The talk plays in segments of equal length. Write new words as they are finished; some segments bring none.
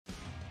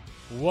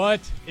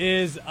What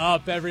is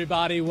up,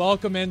 everybody?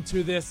 Welcome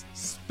into this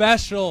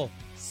special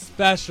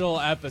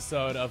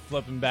episode of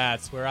Flippin'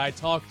 Bats, where I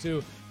talk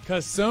to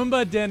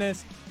Kasumba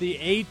Dennis, the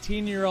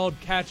 18-year-old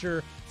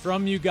catcher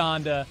from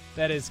Uganda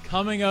that is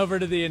coming over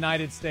to the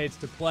United States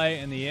to play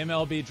in the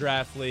MLB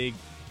Draft League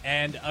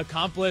and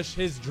accomplish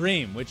his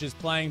dream, which is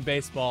playing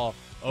baseball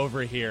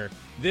over here.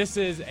 This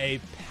is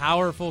a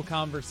powerful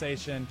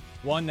conversation,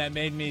 one that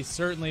made me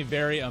certainly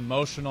very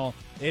emotional.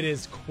 It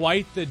is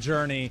quite the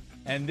journey,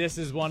 and this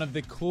is one of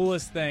the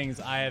coolest things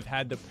I have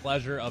had the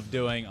pleasure of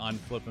doing on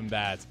Flippin'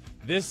 Bats.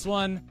 This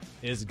one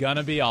is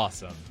gonna be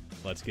awesome.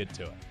 Let's get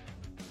to it.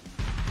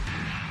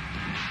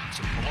 It's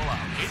a blowout.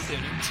 8th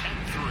inning,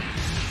 10-3.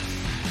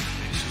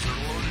 Bases are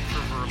loaded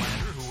for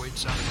Verlander, who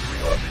waits on a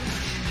 3-0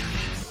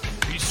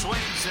 pitch. He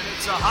swings, and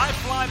it's a high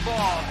fly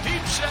ball.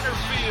 Deep center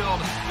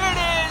field. It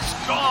is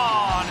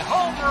gone.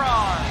 Home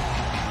run.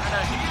 And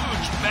a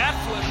huge bat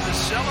flip to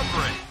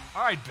celebrate.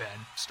 All right, Ben,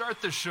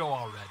 start the show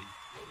already.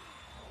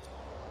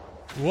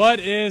 What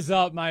is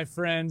up, my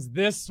friends?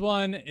 This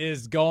one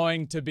is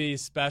going to be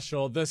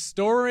special. The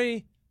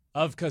story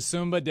of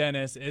Kasumba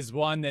Dennis is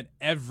one that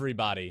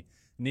everybody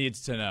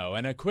needs to know.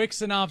 And a quick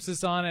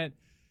synopsis on it: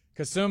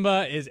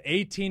 Kasumba is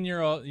 18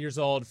 years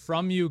old,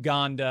 from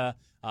Uganda,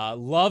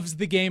 loves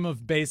the game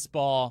of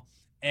baseball,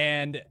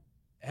 and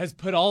has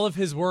put all of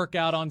his work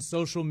out on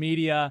social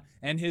media.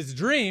 And his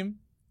dream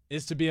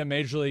is to be a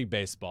Major League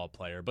Baseball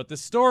player. But the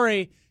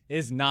story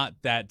is not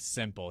that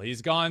simple.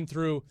 He's gone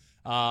through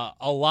a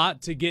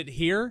lot to get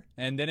here,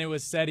 and then it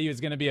was said he was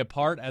going to be a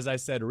part, as I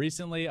said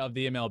recently, of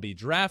the MLB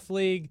Draft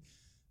League,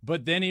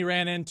 but then he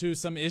ran into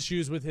some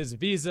issues with his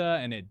visa,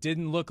 and it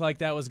didn't look like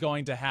that was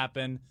going to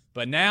happen.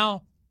 But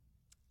now,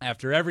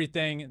 after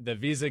everything, the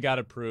visa got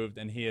approved,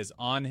 and he is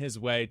on his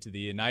way to the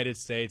United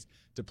States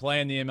to play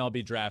in the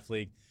MLB Draft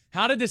League.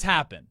 How did this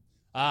happen?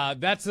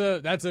 That's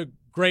a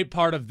great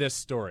part of this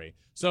story.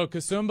 So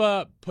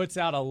Kasumba puts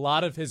out a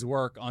lot of his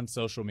work on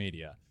social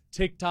media: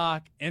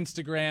 TikTok,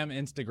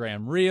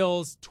 Instagram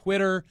Reels,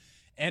 Twitter.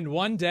 And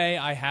one day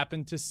I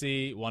happened to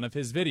see one of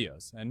his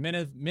videos. And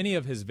many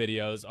of his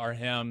videos are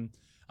him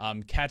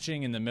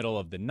catching in the middle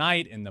of the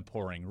night, in the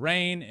pouring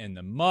rain, in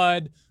the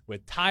mud,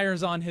 with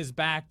tires on his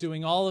back,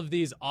 doing all of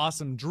these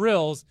awesome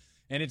drills.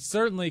 And it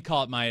certainly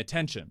caught my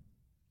attention.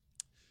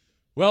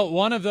 Well,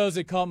 one of those,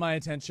 it caught my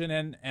attention,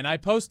 and I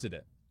posted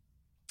it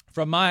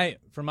from my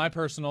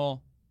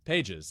personal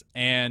pages.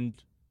 And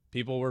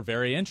people were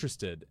very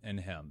interested in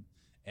him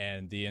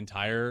and the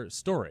entire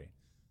story.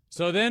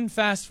 So then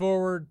fast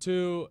forward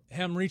to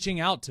him reaching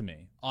out to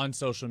me on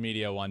social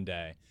media one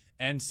day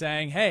and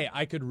saying, hey,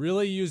 I could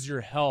really use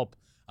your help.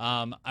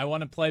 I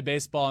want to play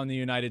baseball in the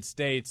United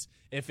States.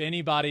 If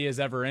anybody is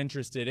ever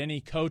interested,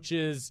 any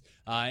coaches,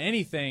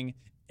 anything,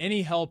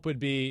 any help would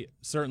be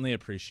certainly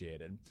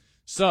appreciated.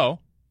 So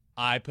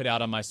I put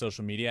out on my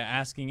social media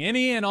asking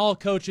any and all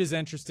coaches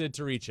interested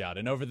to reach out.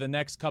 And over the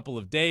next couple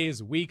of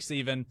days, weeks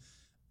even,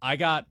 I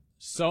got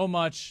so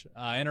much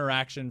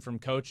interaction from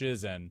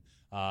coaches and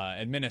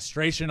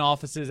administration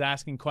offices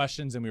asking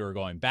questions, and we were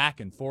going back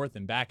and forth.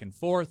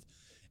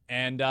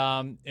 And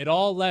it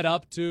all led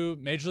up to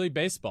Major League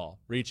Baseball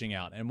reaching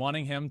out and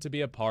wanting him to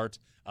be a part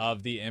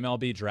of the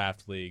MLB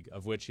Draft League,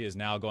 of which he is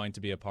now going to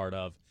be a part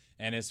of,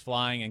 and is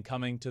flying and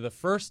coming to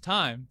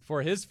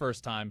for his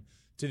first time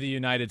to the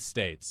United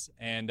States.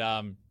 And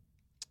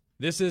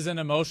this is an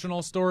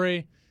emotional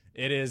story.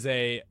 It is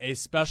a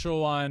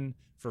special one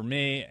for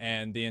me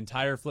and the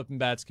entire Flippin'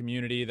 Bats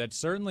community that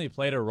certainly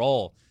played a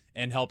role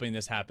in helping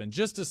this happen.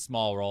 Just a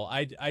small role.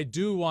 I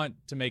do want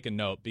to make a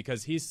note,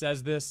 because he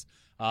says this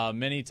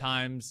many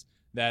times,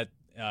 that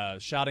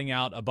shouting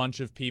out a bunch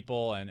of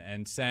people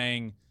and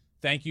saying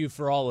thank you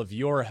for all of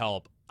your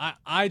help.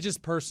 I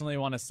just personally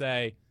want to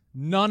say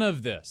none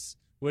of this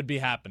would be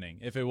happening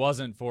if it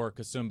wasn't for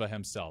Kasumba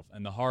himself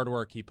and the hard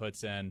work he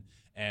puts in.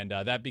 And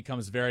that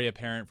becomes very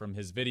apparent from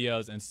his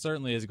videos, and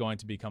certainly is going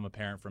to become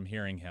apparent from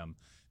hearing him.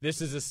 This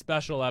is a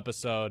special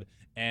episode,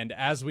 and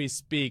as we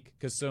speak,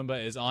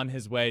 Kasumba is on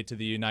his way to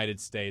the United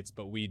States,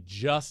 but we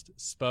just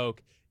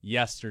spoke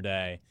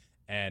yesterday,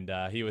 and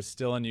he was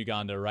still in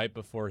Uganda right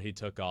before he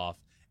took off.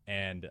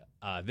 And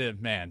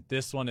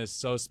this one is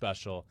so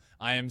special.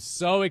 I am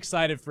so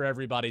excited for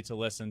everybody to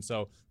listen.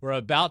 So we're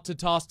about to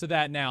toss to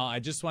that now. I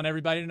just want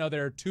everybody to know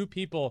there are two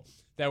people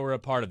that were a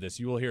part of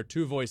this. You will hear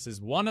two voices.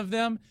 One of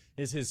them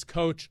is his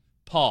coach,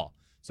 Paul.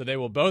 So they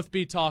will both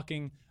be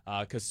talking.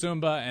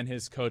 Kasumba and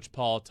his coach,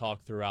 Paul,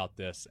 talk throughout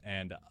this.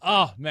 And,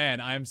 oh, man,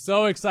 I'm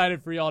so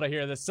excited for y'all to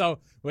hear this. So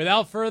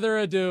without further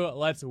ado,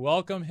 let's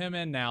welcome him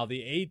in now,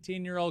 the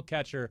 18-year-old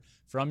catcher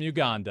from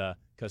Uganda,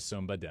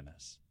 Kasumba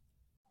Dennis.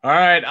 All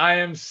right, I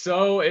am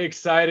so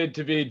excited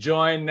to be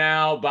joined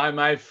now by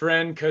my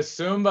friend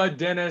Kasumba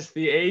Dennis,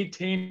 the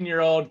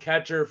 18-year-old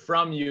catcher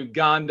from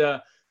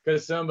Uganda.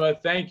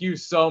 Kasumba, thank you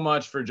so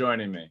much for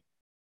joining me.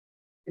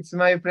 It's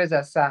my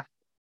pleasure, sir.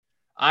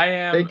 I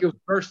am,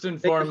 first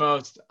and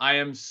foremost, I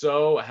am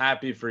so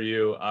happy for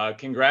you.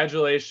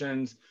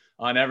 Congratulations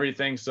on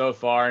everything so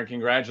far, and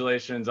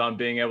congratulations on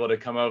being able to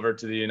come over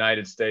to the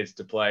United States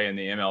to play in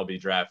the MLB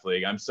Draft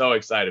League. I'm so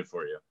excited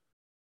for you.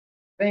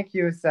 Thank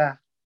you, sir.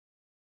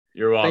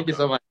 You're welcome. Thank you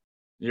so much.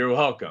 You're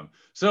welcome.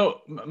 So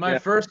my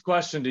first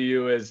question to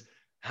you is,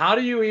 how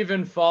do you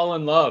even fall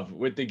in love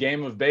with the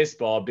game of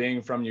baseball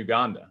being from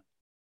Uganda?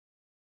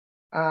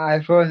 I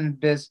fell in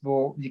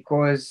baseball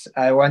because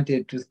I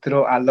wanted to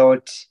throw a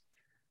lot.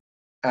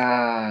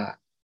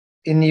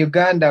 In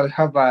Uganda, we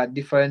have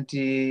different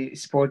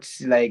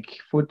sports like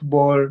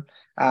football,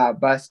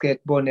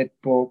 basketball,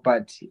 netball,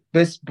 but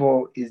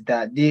baseball is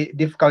the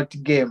difficult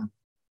game,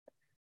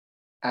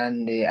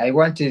 and I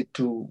wanted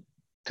to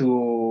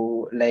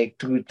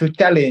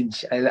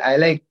challenge. I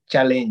like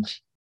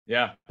challenge.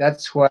 Yeah.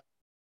 That's why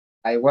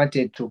I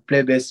wanted to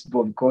play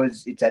baseball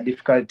because it's a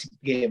difficult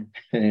game.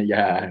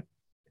 Yeah.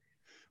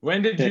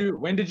 When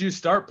did you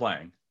start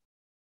playing?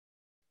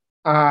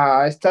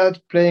 I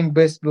started playing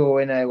baseball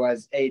when I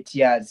was 8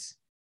 years.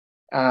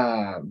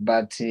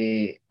 But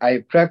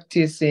I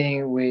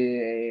practicing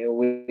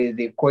with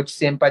the coach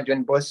Sempa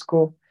John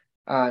Bosco,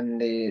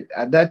 and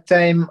at that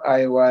time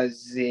I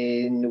was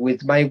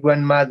with my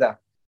grandmother,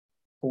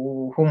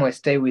 whom I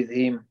stay with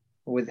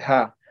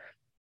her,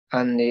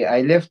 and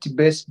I left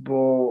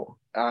baseball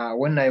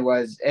when I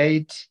was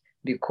 8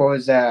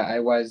 because I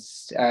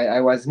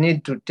was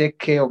need to take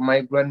care of my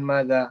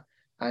grandmother,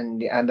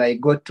 and I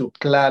go to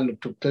Klal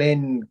to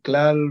clean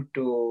Klal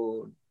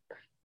to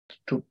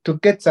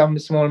get some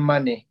small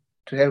money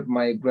to help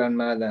my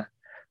grandmother.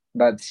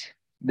 But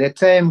the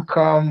time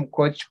come,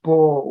 Coach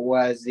Paul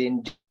was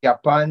in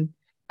Japan,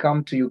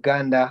 come to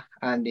Uganda,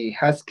 and he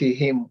ask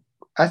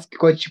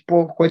Coach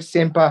Paul, Coach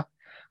Sempa,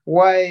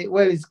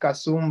 where is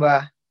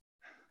Kasumba?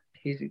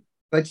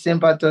 Coach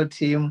Sempa told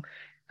him,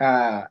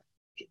 uh,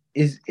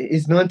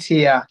 is not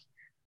here.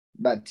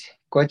 But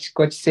Coach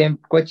Paul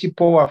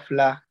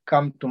Wafla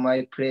come to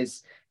my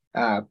place.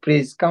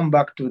 Please come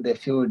back to the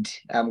field.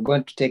 I'm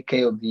going to take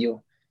care of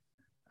you.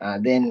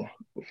 Then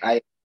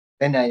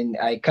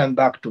I come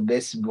back to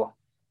baseball.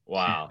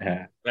 Wow.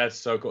 That's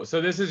so cool. So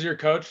this is your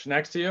coach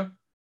next to you?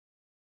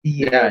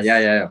 Yes.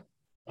 Yeah.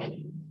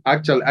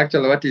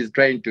 Actually, what he's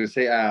trying to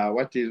say,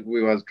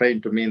 we was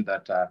trying to mean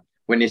that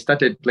when he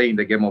started playing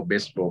the game of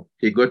baseball,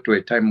 he got to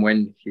a time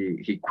when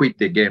he quit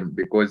the game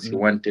because he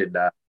wanted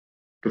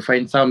to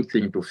find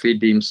something to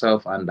feed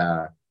himself and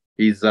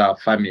his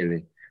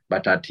family.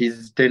 But at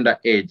his tender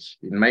age,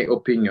 in my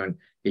opinion,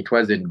 it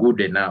wasn't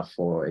good enough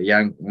for a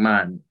young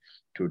man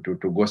to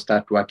go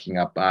start working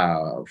up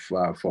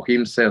for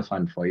himself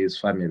and for his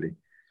family.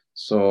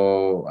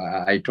 So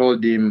I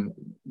told him,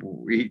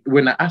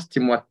 when I asked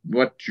him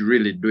what you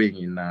really doing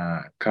in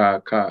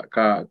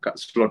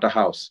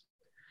slaughterhouse,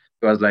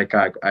 he was like,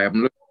 I am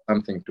looking for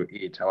something to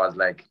eat. I was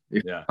like,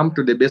 if you come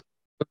to the best,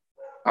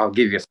 I'll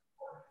give you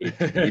something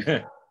to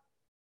eat.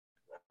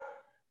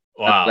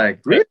 Wow.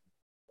 Like, really?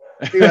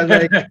 He was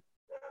like,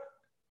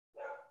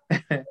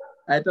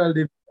 I told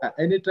him,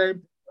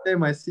 anytime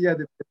I see you at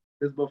the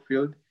baseball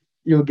field,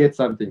 you'll get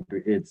something to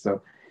eat.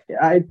 So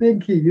I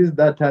think he used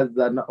that as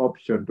an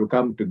option to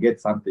come to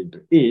get something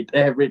to eat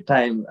every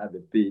time at the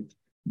pitch.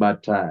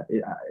 But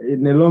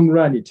in the long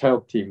run, it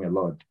helped him a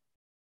lot.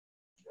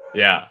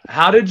 Yeah.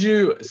 How did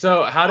you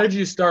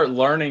start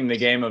learning the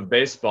game of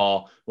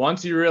baseball?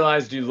 Once you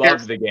realized you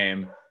loved the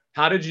game,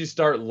 how did you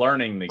start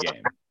learning the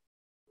game?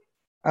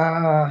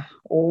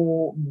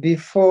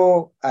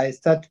 Before I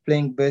start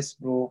playing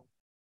baseball,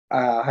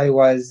 I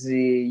was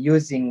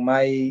using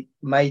my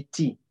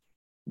tee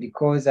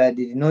because I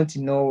did not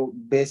know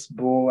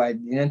baseball. I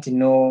did not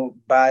know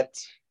bat,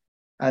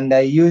 and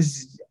I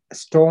used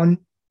stone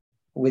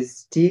with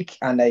stick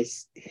and I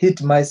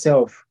hit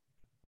myself.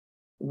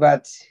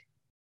 But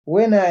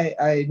when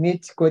I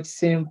meet Coach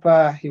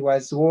Sempa, he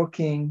was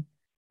working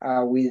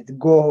with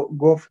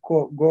golf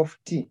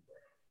tee.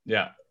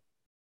 Yeah.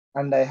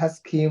 And I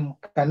asked him,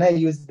 can I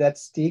use that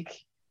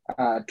stick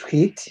to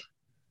hit?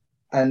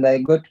 And I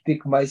got to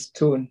pick my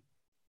stone.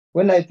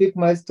 When I picked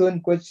my stone,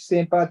 Coach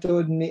Sempa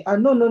told me,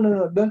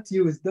 no, don't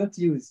use.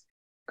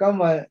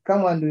 Come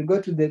on, we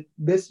go to the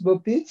baseball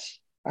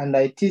pitch and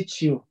I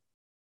teach you.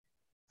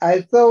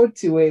 I thought,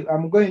 well,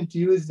 I'm going to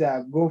use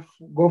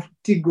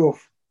tee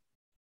golf.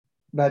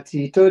 But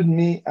he told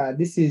me,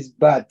 this is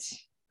bat.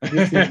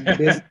 This is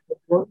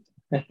baseball.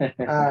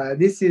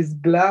 This is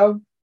glove.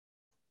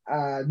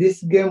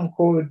 This game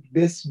called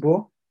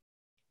baseball.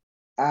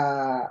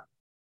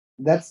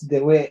 That's the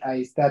way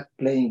I start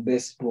playing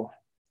baseball,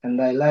 and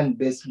I learned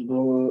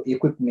baseball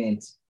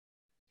equipment.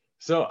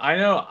 So I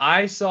know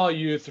I saw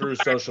you through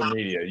social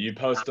media. You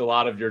post a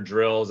lot of your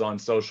drills on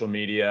social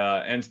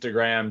media,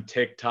 Instagram,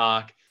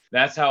 TikTok.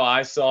 That's how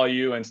I saw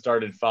you and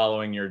started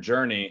following your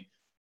journey.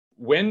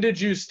 When did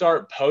you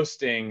start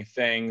posting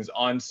things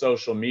on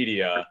social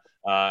media?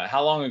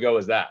 How long ago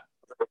was that?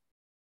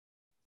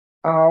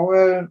 I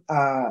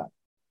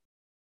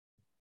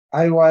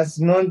was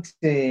not.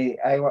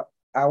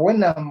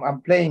 When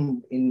I'm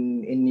playing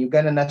in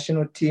Uganda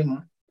national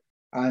team,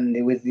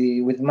 and with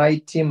my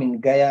team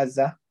in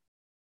Gayaza,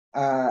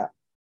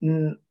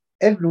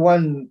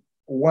 everyone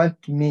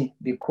want me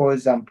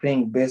because I'm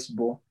playing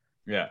baseball.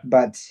 Yeah.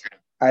 But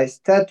I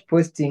start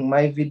posting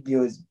my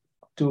videos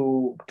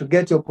to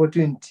get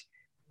opportunity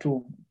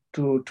to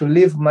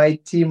leave my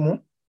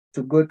team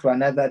to go to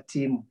another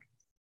team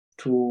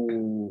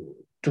to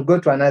go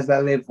to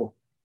another level.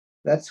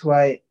 That's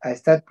why I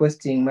start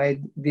posting my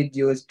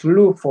videos to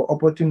look for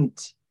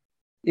opportunity.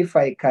 If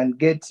I can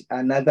get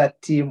another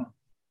team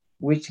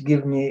which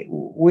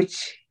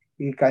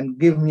he can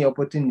give me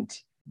opportunity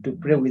to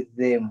play with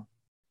them.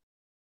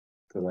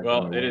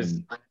 Well, it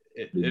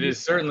has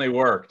certainly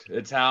worked.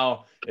 It's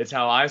how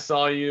I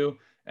saw you,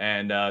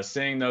 and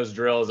seeing those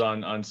drills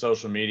on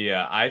social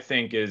media, I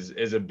think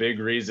is a big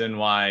reason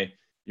why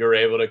you're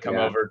able to come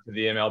over to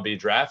the MLB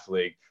Draft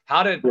League.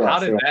 How did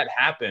that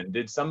happen?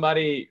 Did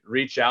somebody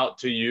reach out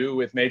to you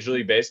with Major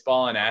League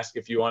Baseball and ask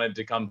if you wanted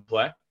to come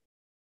play?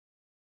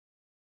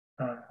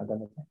 How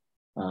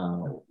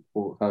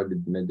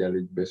did Major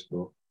League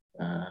Baseball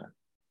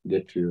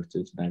get to your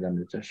stage?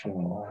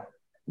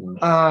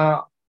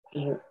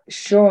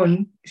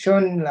 Sean,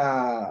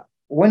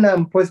 when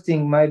I'm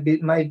posting my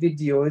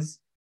videos,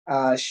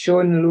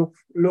 Sean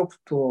look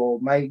to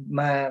my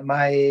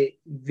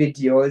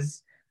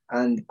videos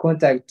and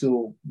contact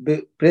to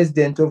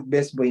president of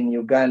baseball in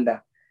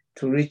Uganda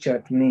to reach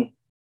out to me.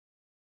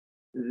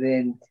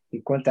 Then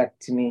he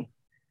contacted me.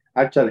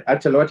 Actually,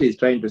 what he's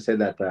trying to say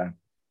that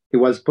he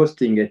was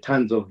posting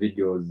tons of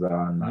videos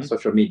on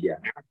social media.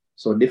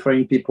 So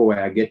different people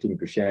were getting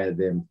to share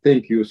them.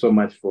 Thank you so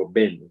much for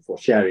Ben for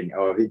sharing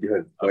our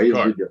videos, for his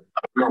video.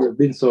 You've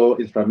been so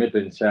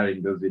instrumental in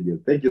sharing those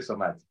videos. Thank you so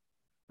much.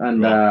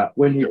 And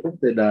when he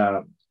posted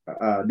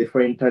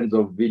different kinds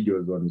of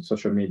videos on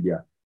social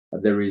media,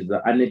 there is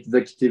an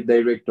executive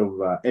director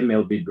of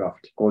MLB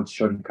Draft called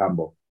Sean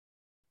Campbell.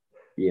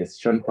 Yes,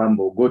 Sean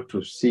Campbell got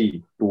to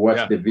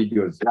watch the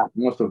videos.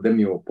 Most of them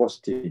you were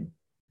posting.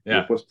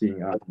 You're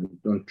posting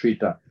on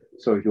Twitter.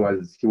 So he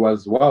was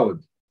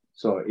wowed.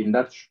 So in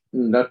that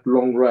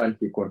long run,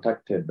 he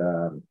contacted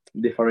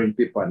different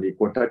people, and he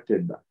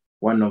contacted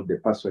one of the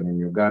person in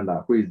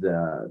Uganda who is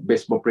the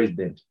baseball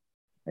president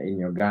in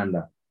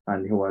Uganda.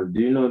 And he was,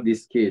 do you know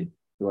this kid?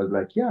 He was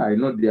like, yeah, I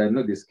know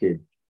this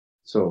kid.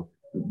 So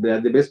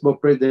the baseball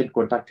president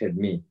contacted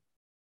me.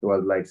 It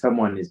was like,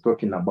 someone is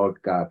talking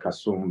about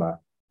Kasumba.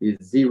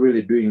 Is he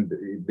really doing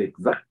the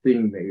exact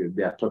thing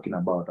they are talking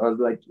about? I was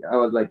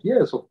like,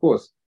 yes, of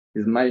course.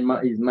 He's my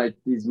man.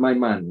 He's my,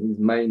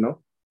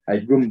 I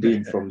groomed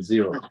him from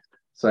zero.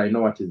 So I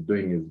know what he's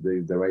doing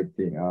is the right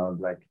thing. I was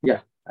like,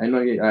 yeah, I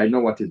know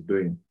what he's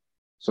doing.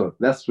 So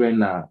that's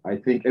when I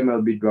think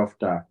MLB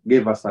Draft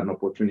gave him an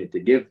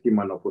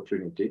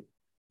opportunity,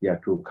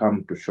 to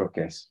come to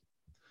showcase.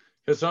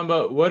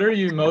 Kasumba, what are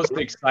you most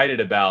excited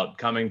about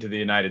coming to the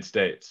United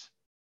States?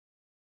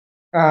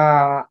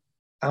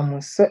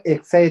 I'm so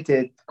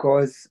excited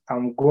because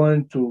I'm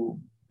going to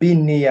be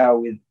near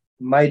with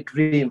my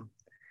dream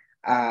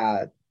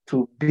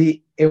to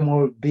be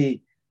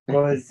MLB,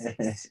 because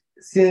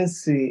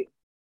since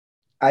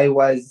I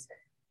was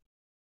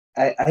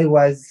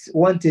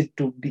wanted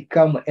to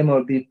become an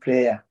MLB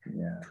player,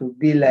 to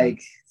be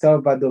like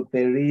Salvador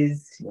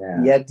Perez,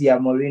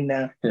 Yadier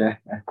Molina,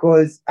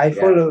 because I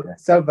follow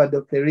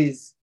Salvador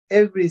Perez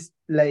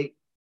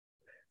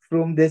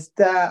from the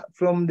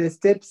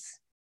steps,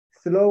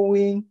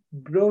 throwing,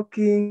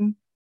 blocking,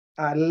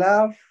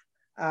 laugh,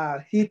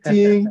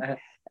 hitting.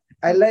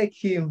 I like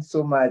him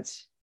so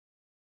much.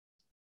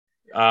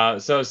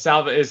 So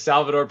is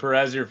Salvador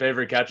Perez your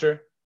favorite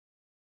catcher?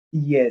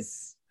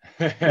 Yes.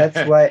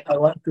 That's why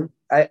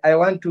I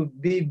want to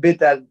be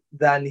better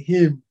than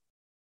him.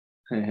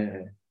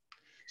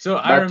 So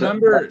I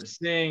remember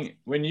seeing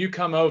when you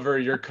come over,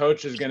 your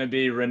coach is going to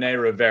be Rene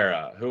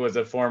Rivera, who was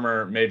a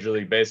former Major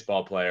League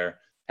Baseball player.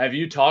 Have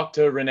you talked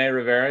to Rene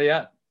Rivera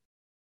yet?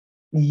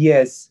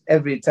 Yes,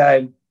 every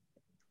time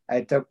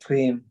I talk to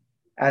him,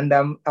 and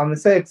I'm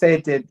so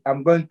excited.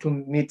 I'm going to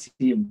meet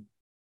him.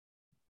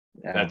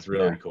 That's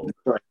really cool.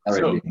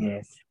 So,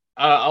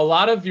 a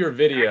lot of your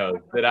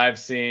videos that I've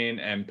seen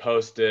and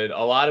posted,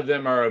 a lot of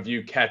them are of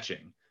you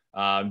catching,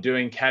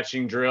 doing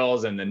catching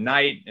drills in the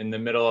night, in the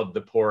middle of the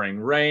pouring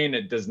rain.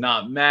 It does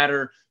not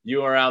matter.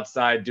 You are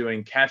outside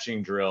doing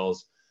catching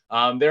drills.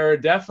 There are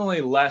definitely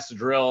less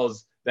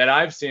drills that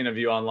I've seen of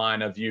you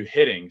online of you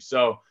hitting.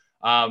 So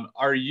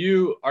are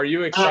you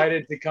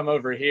excited to come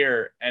over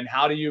here? And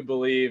how do you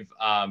believe,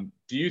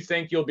 do you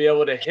think you'll be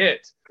able to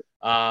hit?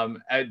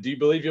 Do you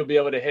believe you'll be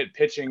able to hit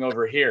pitching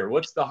over here?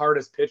 What's the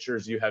hardest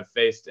pitchers you have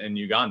faced in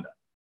Uganda?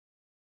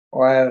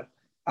 Well,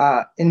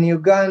 in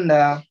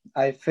Uganda,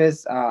 I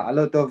face a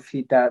lot of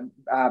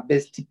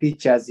best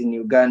pitchers in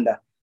Uganda,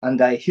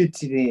 and I hit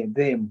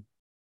them.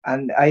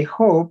 And I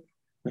hope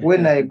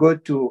when I go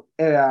to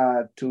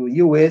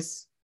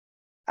US,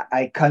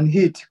 I can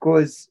hit,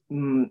 because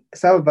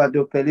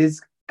Salvador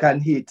Perez can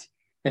hit.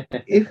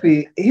 If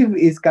he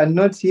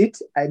cannot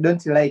hit, I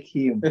don't like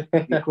him,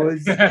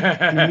 because he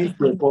missed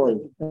the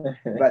ball.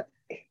 But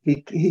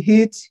he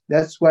hit.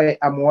 That's why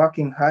I'm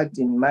working hard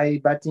in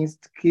my batting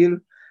skill,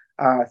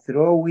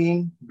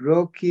 throwing,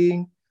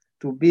 blocking,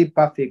 to be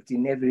perfect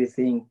in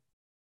everything.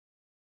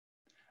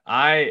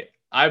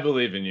 I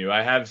believe in you.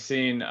 I have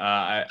seen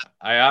I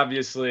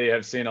obviously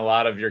have seen a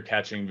lot of your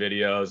catching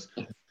videos.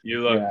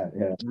 You look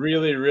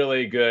really,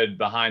 really good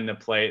behind the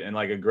plate and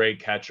like a great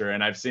catcher.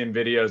 And I've seen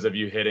videos of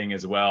you hitting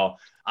as well.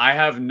 I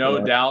have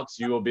no doubts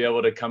you will be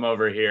able to come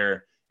over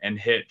here and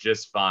hit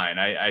just fine.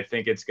 I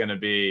think it's going to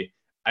be,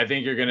 I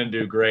think you're going to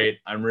do great.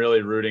 I'm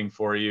really rooting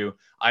for you.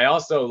 I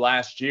also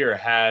last year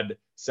had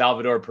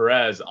Salvador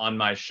Perez on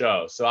my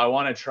show. So I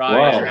want to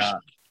try and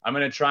I'm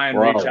going to try and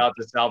reach out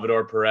to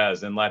Salvador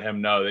Perez and let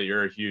him know that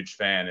you're a huge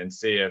fan and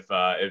see if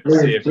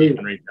he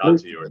can reach out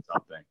to you or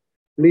something.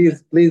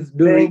 Please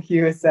do. Thank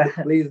you, sir.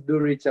 Please do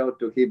reach out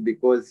to him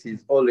because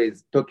he's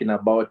always talking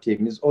about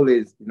him. He's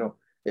always,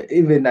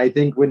 even I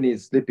think when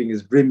he's sleeping,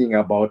 he's dreaming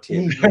about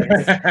him.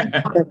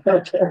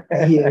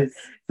 Yes.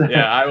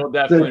 Yeah, I will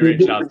definitely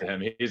reach out to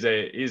him. He's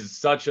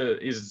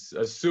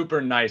a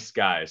super nice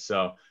guy.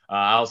 So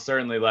I'll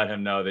certainly let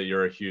him know that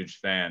you're a huge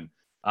fan.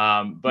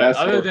 But That's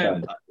other so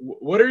than,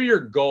 what are your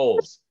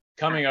goals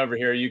coming over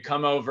here? You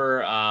come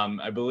over,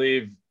 I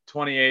believe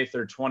 28th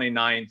or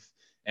 29th,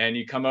 and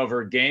you come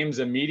over, games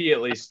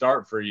immediately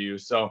start for you.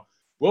 So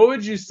what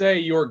would you say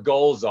your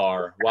goals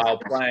are while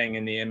playing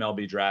in the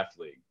MLB Draft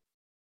League?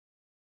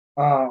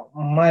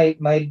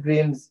 My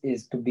dreams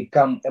is to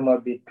become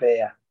MLB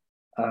player.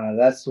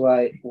 That's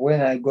why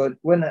when I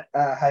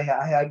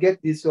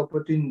get this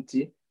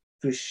opportunity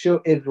to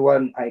show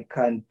everyone I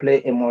can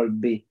play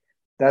MLB.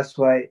 That's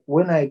why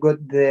when I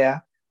got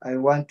there, I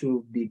want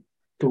to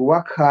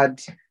work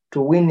hard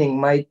to winning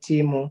my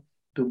team,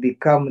 to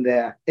become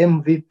the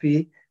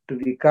MVP, to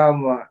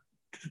become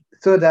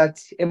so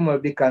that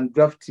MLB can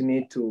draft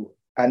me to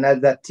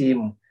another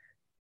team,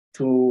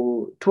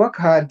 to work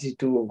hard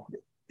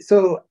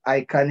so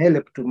I can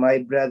help to my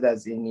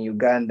brothers in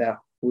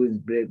Uganda who is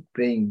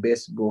playing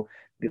baseball,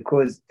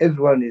 because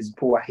everyone is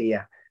poor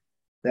here.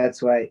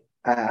 That's why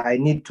I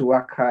need to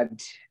work hard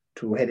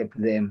to help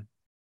them.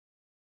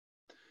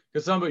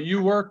 Kasumba,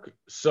 you work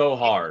so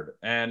hard,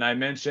 and I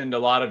mentioned a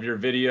lot of your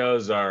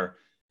videos are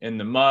in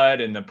the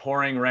mud, in the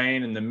pouring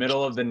rain, in the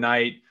middle of the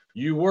night.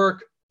 You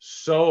work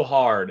so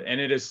hard, and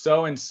it is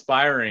so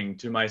inspiring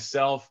to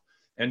myself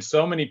and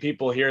so many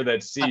people here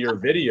that see your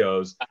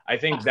videos. I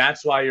think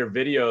that's why your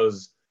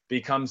videos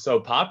become so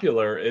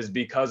popular, is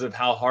because of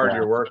how hard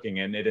you're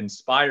working, and it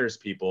inspires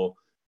people.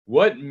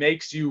 What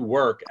makes you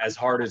work as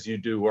hard as you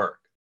do work?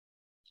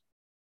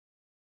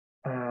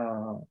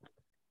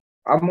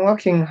 I'm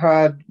working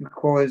hard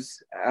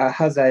because,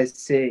 as I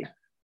say,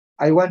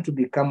 I want to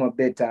become a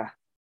better.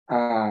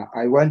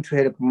 I want to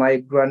help my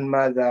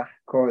grandmother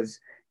because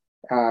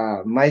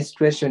my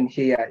situation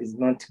here is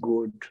not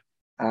good.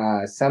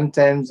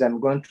 Sometimes I'm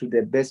going to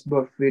the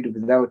baseball field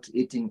without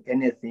eating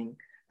anything,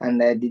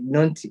 and I did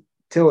not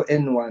tell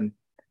anyone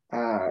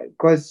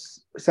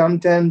because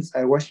sometimes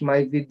I watch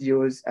my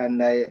videos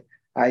and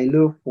I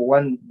look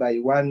one by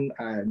one.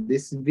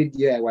 This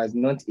video I was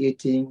not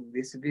eating.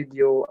 This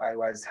video I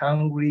was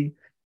hungry.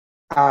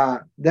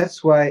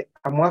 That's why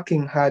I'm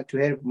working hard to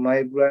help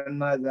my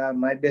grandmother,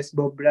 my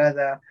baseball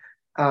brother,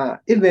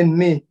 even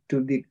me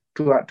to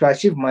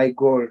achieve my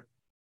goal.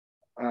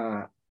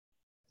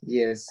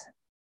 Yes.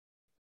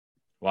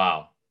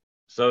 Wow.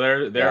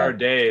 So there are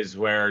days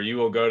where you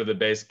will go to the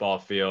baseball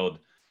field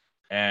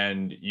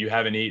and you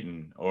haven't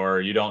eaten,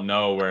 or you don't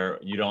know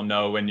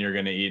when you're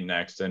going to eat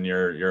next, and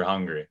you're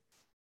hungry.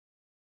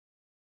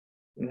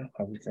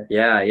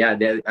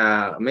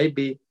 Yeah.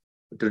 Maybe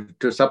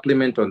to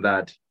supplement on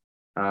that,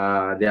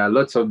 there are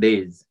lots of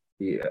days.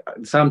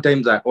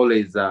 Sometimes I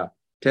always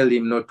tell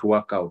him not to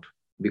work out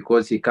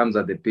because he comes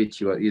at the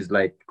pitch. He's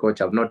like,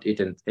 "Coach, I've not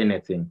eaten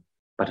anything,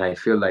 but I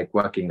feel like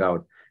working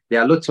out."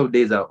 There are lots of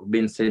days I've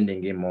been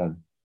sending him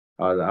home.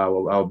 I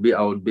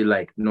would be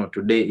like, "No,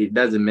 today it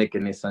doesn't make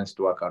any sense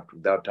to work out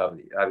without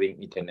having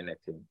eaten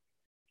anything."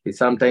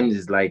 Sometimes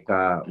it's like,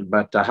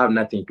 but I have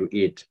nothing to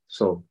eat.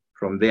 So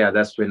from there,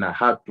 that's when I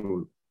have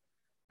to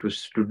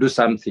do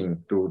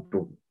something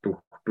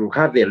to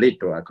have a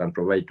little I can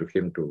provide to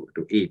him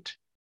to eat.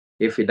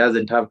 If he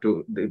doesn't have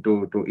to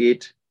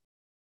eat,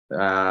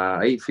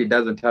 if he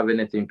doesn't have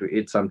anything to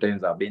eat,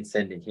 sometimes I've been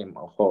sending him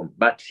home.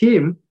 But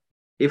him,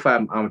 if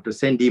I'm to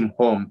send him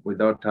home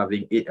without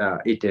having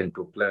eaten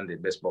to play on the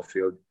baseball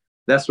field,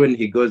 that's when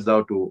he goes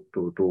out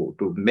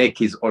to make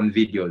his own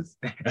videos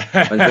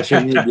on social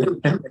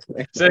media.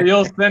 So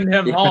you'll send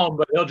him home,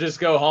 but he'll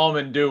just go home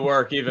and do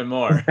work even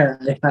more.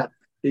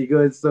 He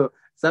goes, so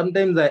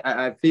sometimes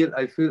I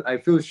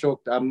feel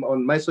shocked. I'm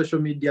on my social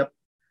media.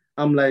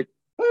 I'm like,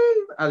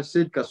 I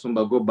said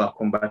Kasumba go back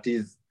home, but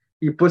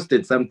he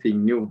posted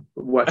something new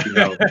working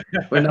out.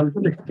 when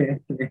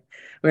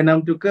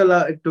I'm to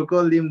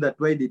call him that,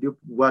 why did you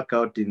work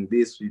out in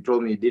this? You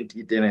told me you didn't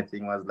eat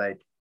anything. I was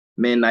like,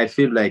 man, I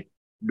feel like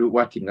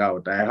working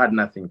out. I had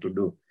nothing to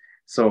do.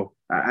 So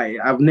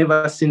I've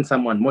never seen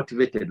someone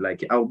motivated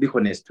like, I'll be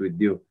honest with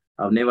you.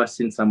 I've never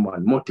seen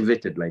someone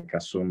motivated like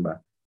Kasumba,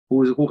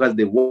 who has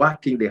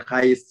the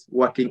highest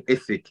working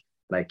ethic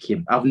like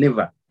him. I've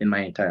never in my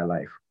entire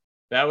life.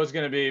 That was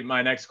going to be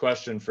my next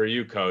question for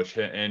you, Coach.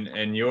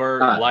 In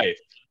your Ah. life,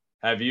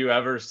 have you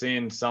ever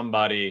seen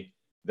somebody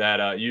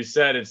that you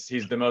said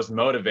he's the most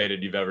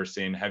motivated you've ever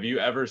seen? Have you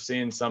ever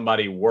seen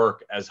somebody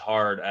work as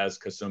hard as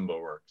Kasumba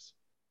works?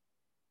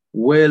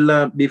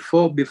 Well,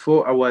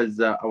 before I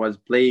was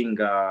playing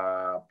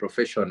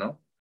professional,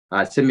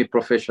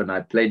 semi-professional.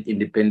 I played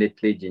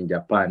independent league in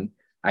Japan.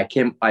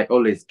 I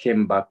always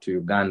came back to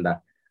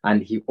Uganda,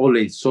 and he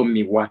always saw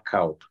me work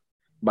out.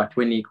 But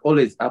when he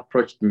always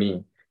approached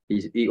me,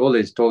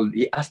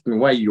 he asked me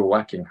why you're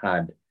working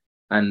hard,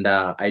 and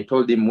I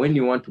told him, when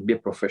you want to be a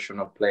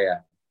professional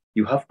player,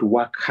 you have to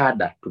work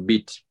harder to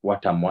beat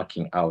what I'm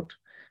working out.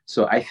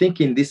 So I think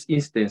in this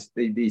instance,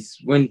 this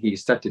when he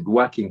started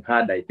working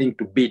hard, I think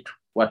to beat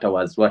what I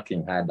was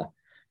working harder,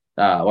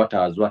 what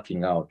I was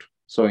working out.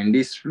 So in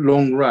this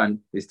long run,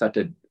 he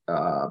started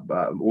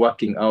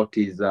working out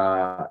his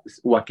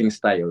working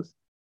styles.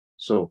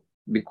 So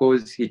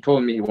because he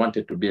told me he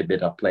wanted to be a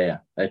better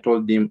player, I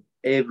told him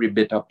every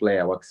better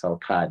player works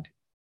out hard.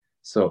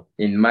 So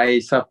in my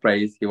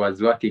surprise, he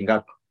was working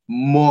out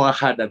more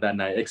harder than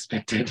I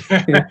expected.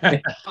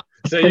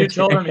 So you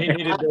told him he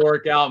needed to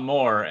work out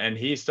more, and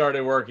he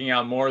started working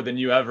out more than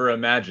you ever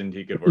imagined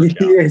he could work out.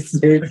 Yes.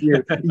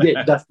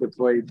 Yeah, that's the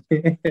point.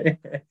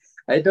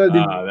 I told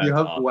him you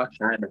have awesome. to work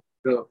harder.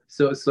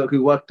 So he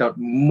worked out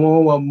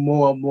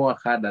more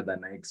harder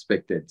than I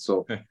expected.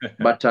 So,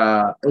 but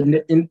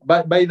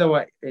by the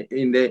way,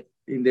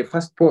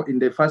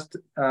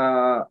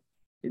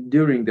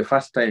 during the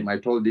first time, I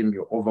told him,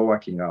 you're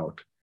overworking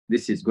out.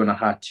 This is gonna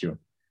hurt you.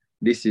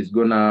 This is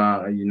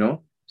gonna,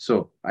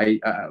 So I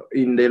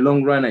in the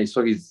long run, I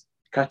saw he's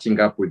catching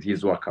up with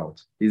his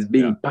workout. He's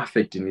being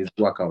perfect in his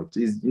workout.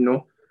 He's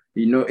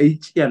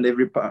each and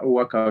every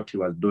workout he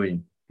was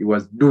doing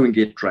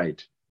it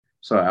right.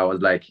 So I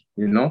was like,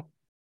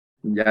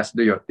 just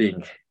do your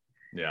thing.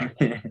 Yeah.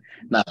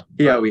 Now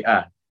here we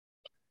are.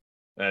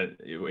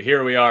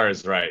 Here we are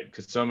is right.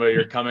 Kasumba,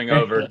 you're coming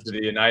over to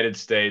the United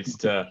States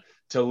to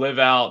live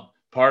out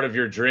part of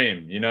your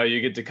dream.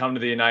 You get to come to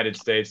the United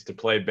States to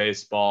play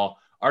baseball.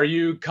 Are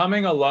you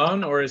coming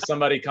alone, or is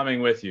somebody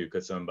coming with you,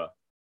 Kasumba?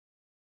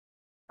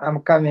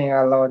 I'm coming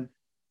alone.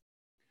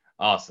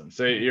 Awesome.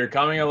 So you're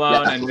coming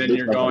alone, and then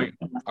you're going.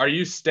 Are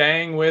you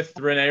staying with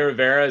Rene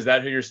Rivera? Is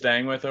that who you're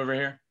staying with over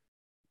here?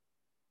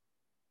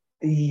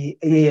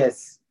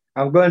 Yes,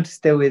 I'm going to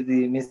stay with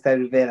Mr.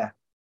 Rivera.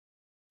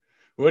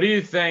 What do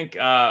you think?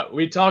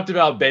 We talked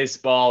about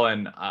baseball,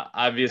 and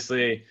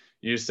obviously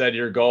you said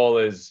your goal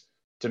is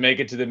to make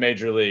it to the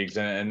major leagues,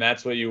 and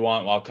that's what you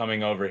want while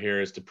coming over here,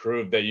 is to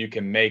prove that you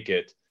can make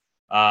it.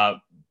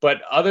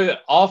 But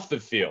off the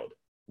field,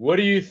 what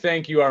do you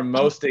think you are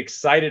most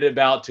excited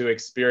about to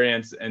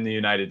experience in the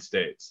United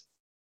States?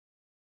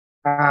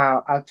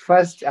 At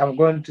first, I'm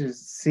going to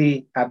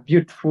see a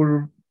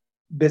beautiful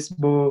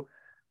baseball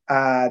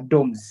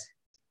domes,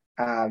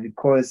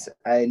 because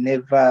I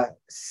never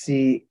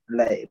see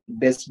like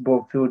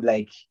baseball field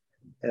like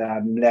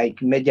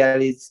major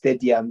league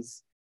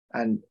stadiums,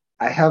 and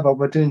I have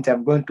opportunity.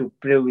 I'm going to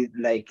play with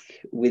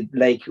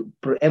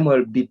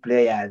MLB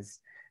players.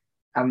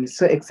 I'm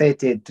so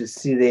excited to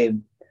see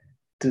them,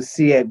 to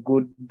see a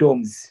good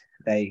domes.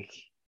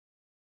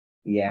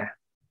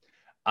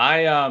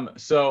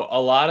 So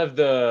a lot of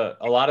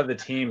the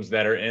teams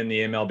that are in the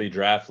MLB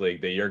draft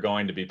league that you're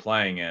going to be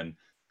playing in,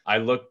 I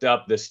looked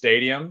up the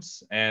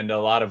stadiums and a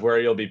lot of where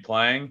you'll be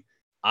playing.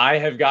 I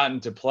have gotten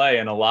to play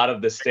in a lot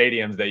of the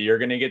stadiums that you're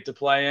going to get to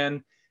play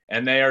in,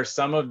 and they are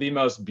some of the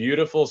most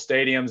beautiful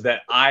stadiums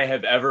that I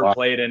have ever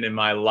played in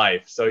my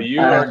life. So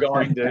you are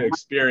going to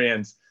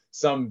experience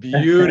some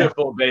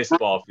beautiful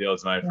baseball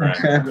fields, my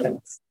friend.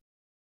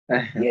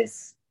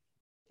 Yes.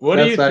 What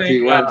do you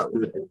think?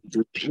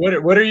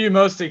 What are you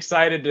most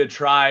excited to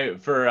try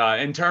for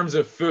in terms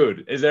of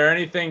food? Is there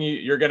anything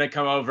you're going to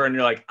come over and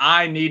you're like,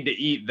 I need to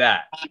eat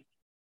that?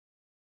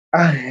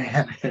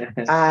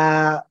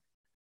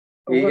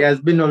 He has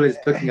been always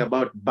talking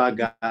about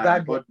burgers. I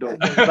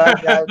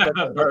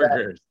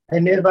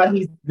never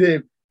eat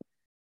them.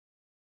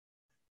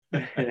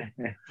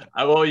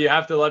 Well, you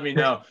have to let me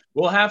know.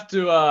 We'll have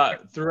to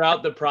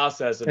throughout the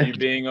process of you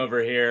being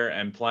over here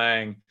and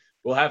playing,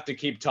 we'll have to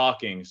keep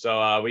talking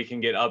so we can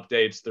get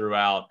updates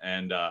throughout.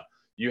 And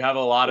you have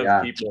a lot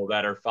of people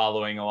that are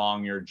following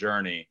along your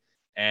journey.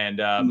 And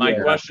my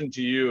question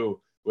to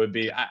you would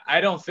be,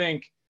 I don't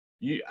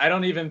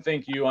even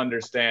think you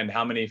understand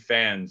how many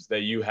fans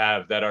that you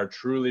have that are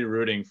truly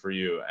rooting for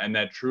you and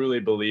that truly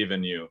believe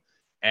in you.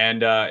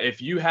 And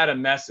if you had a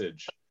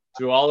message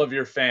to all of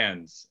your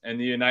fans in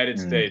the United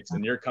States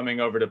and you're coming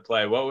over to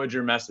play, what would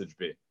your message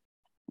be?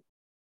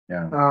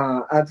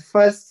 At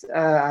first,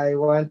 I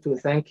want to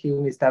thank you,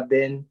 Mr.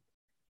 Ben.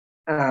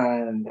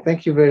 And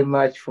thank you very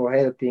much for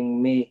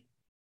helping me.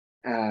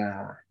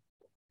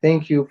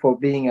 Thank you for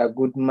being a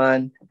good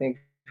man. Thank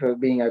you for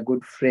being a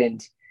good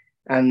friend.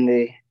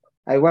 And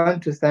I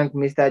want to thank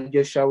Mr.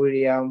 Joshua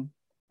William,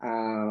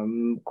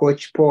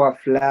 Coach Power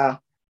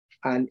Fla,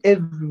 and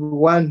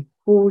everyone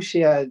who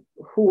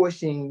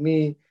watching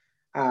me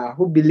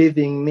who believe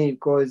in me,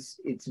 because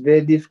it's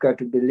very difficult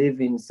to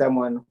believe in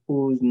someone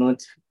who's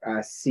not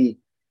see,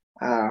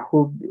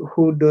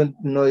 who don't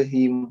know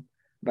him.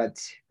 But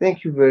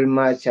thank you very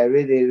much. I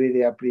really,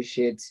 really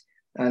appreciate.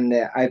 And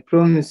I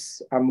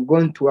promise I'm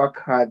going to work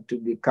hard to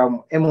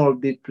become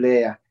MLB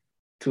player,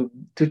 to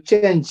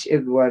change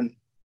everyone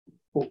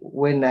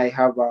when I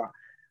have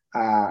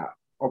a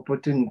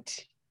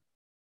opportunity.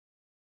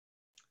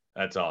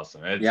 That's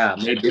awesome. It's, Yeah,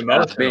 it's maybe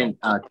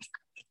emotional.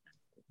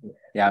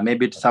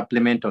 maybe to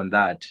supplement on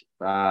that,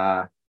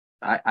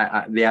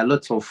 there are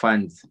lots of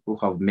fans who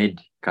have made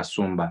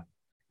Kasumba.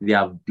 They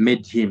have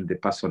made him the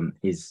person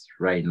he's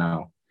right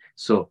now.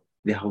 So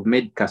they have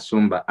made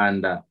Kasumba,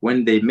 and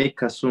when they make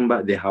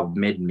Kasumba, they have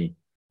made me.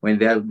 When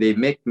they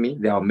make me,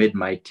 they have made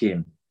my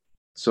team.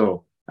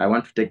 So I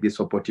want to take this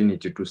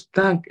opportunity to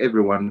thank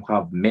everyone who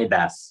have made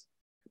us,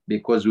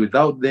 because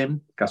without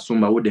them,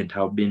 Kasumba wouldn't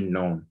have been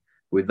known.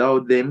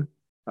 Without them,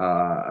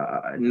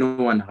 no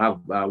one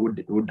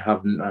would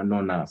have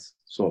known us.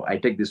 So I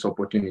take this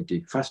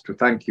opportunity first to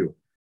thank you.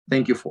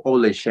 Thank you for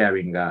always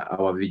sharing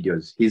our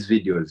videos, his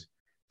videos.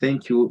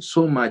 Thank you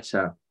so much,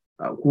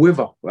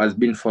 whoever has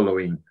been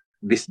following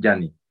this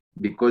journey,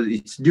 because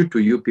it's due to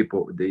you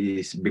people.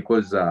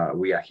 Because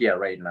we are here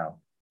right now.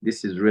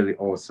 This is really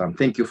awesome.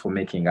 Thank you for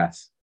making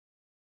us.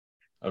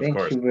 Of Thank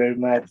course. you very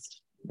much.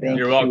 Thank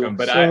You're you welcome.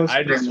 But so,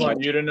 I just so want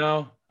much. you to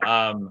know,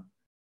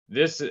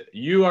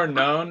 you are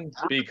known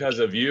because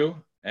of you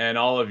and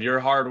all of your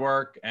hard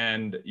work,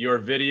 and your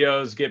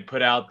videos get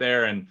put out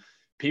there and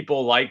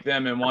people like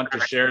them and want to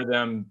share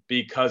them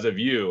because of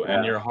you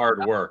and your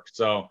hard work.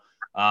 So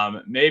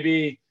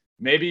maybe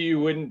you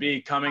wouldn't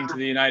be coming to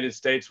the United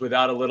States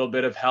without a little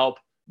bit of help,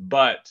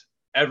 but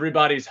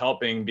everybody's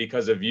helping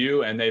because of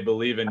you, and they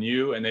believe in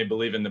you, and they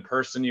believe in the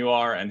person you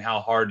are and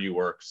how hard you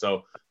work.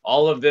 So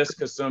all of this,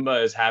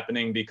 Kasumba, is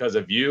happening because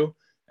of you,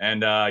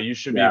 and you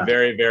should be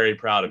very, very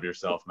proud of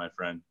yourself, my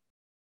friend.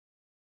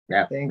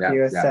 Thank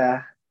you,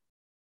 sir.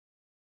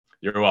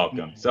 You're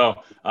welcome.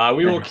 So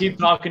we will keep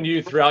talking to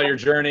you throughout your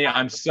journey.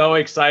 I'm so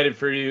excited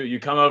for you. You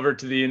come over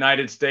to the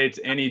United States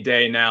any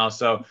day now.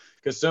 So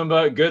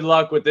Kasumba, good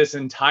luck with this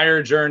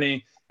entire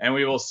journey, and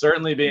we will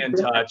certainly be in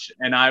touch.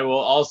 And I will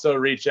also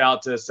reach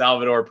out to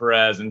Salvador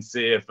Perez and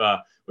see if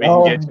we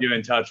can get you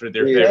in touch with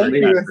your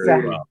favorite catcher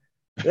as well.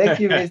 Thank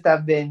you,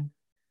 Mr. Ben.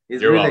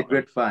 It's You're really welcome.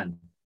 great fun.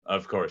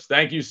 Of course.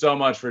 Thank you so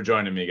much for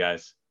joining me,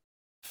 guys.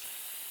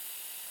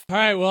 All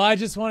right, well, I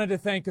just wanted to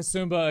thank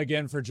Kasumba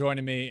again for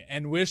joining me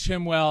and wish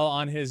him well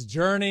on his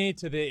journey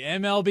to the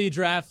MLB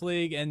Draft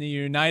League and the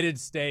United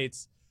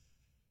States.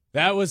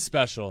 That was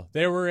special.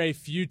 There were a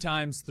few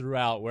times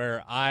throughout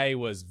where I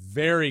was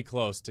very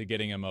close to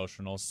getting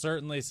emotional,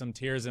 certainly some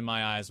tears in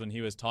my eyes when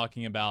he was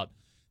talking about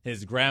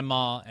his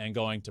grandma and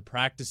going to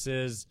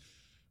practices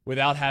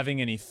without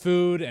having any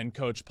food, and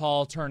Coach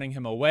Paul turning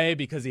him away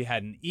because he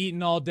hadn't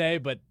eaten all day.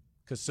 But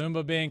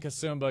Kasumba, being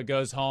Kasumba,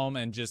 goes home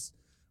and just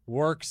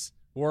works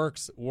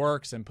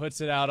and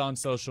puts it out on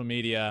social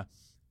media.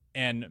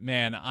 And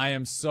man, I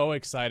am so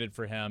excited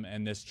for him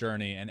and this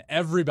journey, and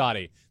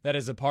everybody that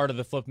is a part of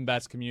the Flippin'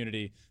 Bats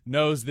community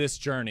knows this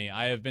journey.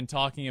 I have been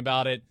talking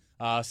about it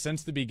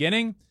since the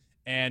beginning,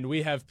 and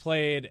we have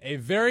played a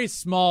very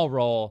small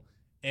role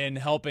in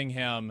helping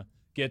him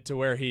get to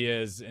where he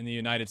is in the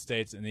United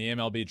States in the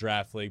MLB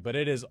Draft League. But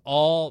it is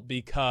all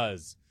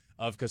because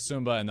of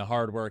Kasumba and the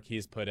hard work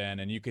he's put in,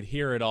 and you could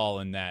hear it all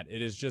in that.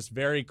 It is just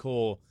very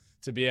cool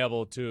to be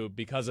able to,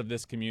 because of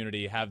this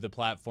community, have the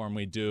platform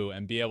we do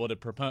and be able to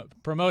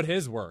promote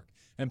his work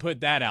and put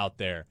that out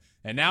there.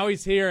 And now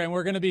he's here, and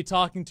we're going to be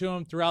talking to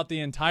him throughout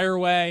the entire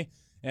way.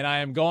 And I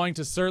am going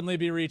to certainly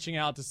be reaching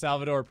out to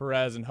Salvador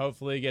Perez and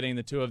hopefully getting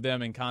the two of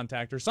them in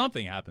contact, or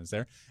something happens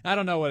there. I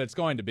don't know what it's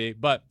going to be,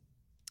 but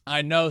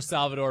I know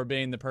Salvador,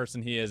 being the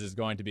person he is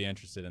going to be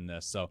interested in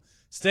this. So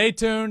stay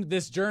tuned.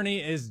 This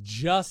journey is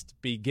just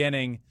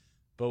beginning,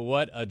 but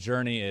what a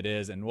journey it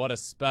is, and what a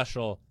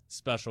special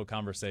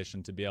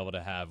conversation to be able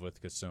to have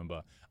with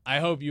Kasumba. I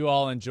hope you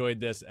all enjoyed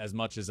this as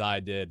much as I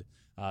did.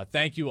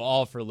 Thank you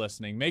all for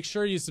listening. Make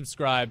sure you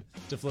subscribe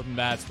to Flippin'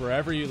 Bats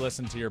wherever you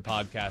listen to your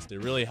podcast. It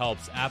really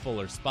helps. Apple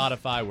or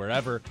Spotify,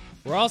 wherever.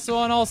 We're also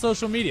on all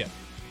social media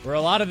where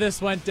a lot of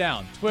this went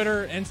down.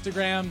 Twitter,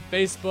 Instagram,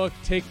 Facebook,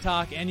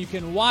 TikTok, and you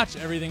can watch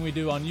everything we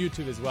do on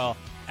YouTube as well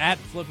at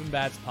Flippin'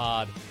 Bats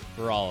Pod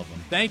for all of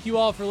them. Thank you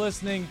all for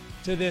listening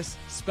to this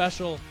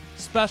special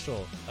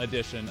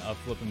edition of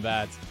Flippin'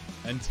 Bats.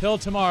 Until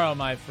tomorrow,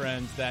 my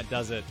friends, that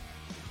does it.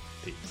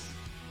 Peace.